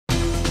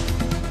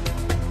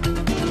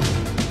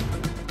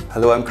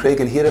Hello, I'm Craig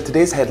and here are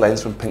today's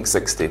headlines from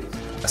Pinksixty.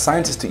 A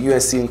scientist at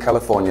USC in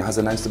California has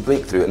announced a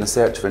breakthrough in the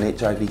search for an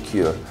HIV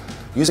cure.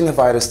 Using a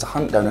virus to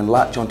hunt down and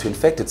latch onto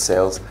infected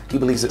cells, he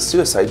believes that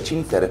suicide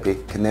gene therapy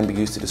can then be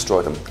used to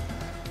destroy them.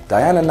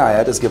 Diana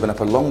Nyad has given up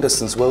her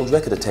long-distance world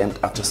record attempt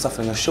after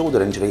suffering a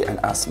shoulder injury and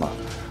asthma.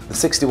 The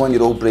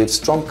 61-year-old braved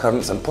strong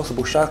currents and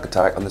possible shark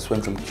attack on the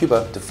swim from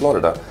Cuba to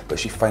Florida, but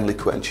she finally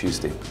quit on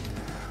Tuesday.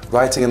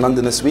 Rioting in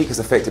London this week has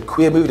affected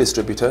queer movie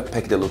distributor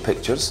Peccadillo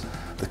Pictures.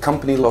 The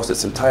company lost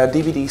its entire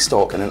DVD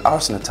stock in an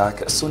arson attack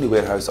at a Sony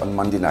warehouse on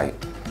Monday night.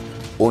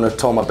 Owner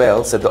Tom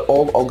Abell said that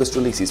all August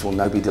releases will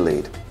now be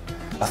delayed.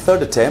 A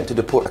third attempt to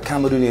deport a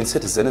Cameroonian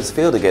citizen has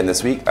failed again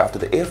this week after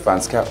the Air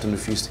France captain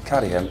refused to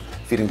carry him,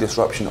 fearing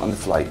disruption on the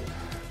flight.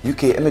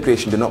 UK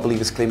immigration do not believe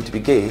his claim to be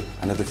gay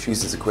and have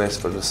refused his request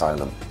for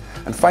asylum.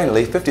 And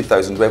finally,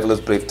 50,000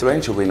 revellers braved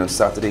torrential rain on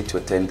Saturday to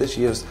attend this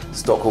year's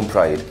Stockholm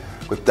Pride,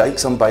 with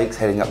dykes on bikes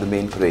heading up the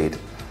main parade.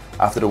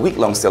 After a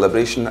week-long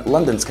celebration,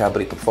 London's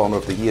Cabaret Performer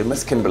of the Year,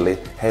 Miss Kimberly,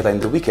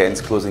 headlined the weekend's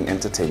closing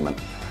entertainment.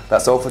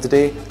 That's all for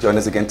today. Join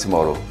us again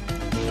tomorrow.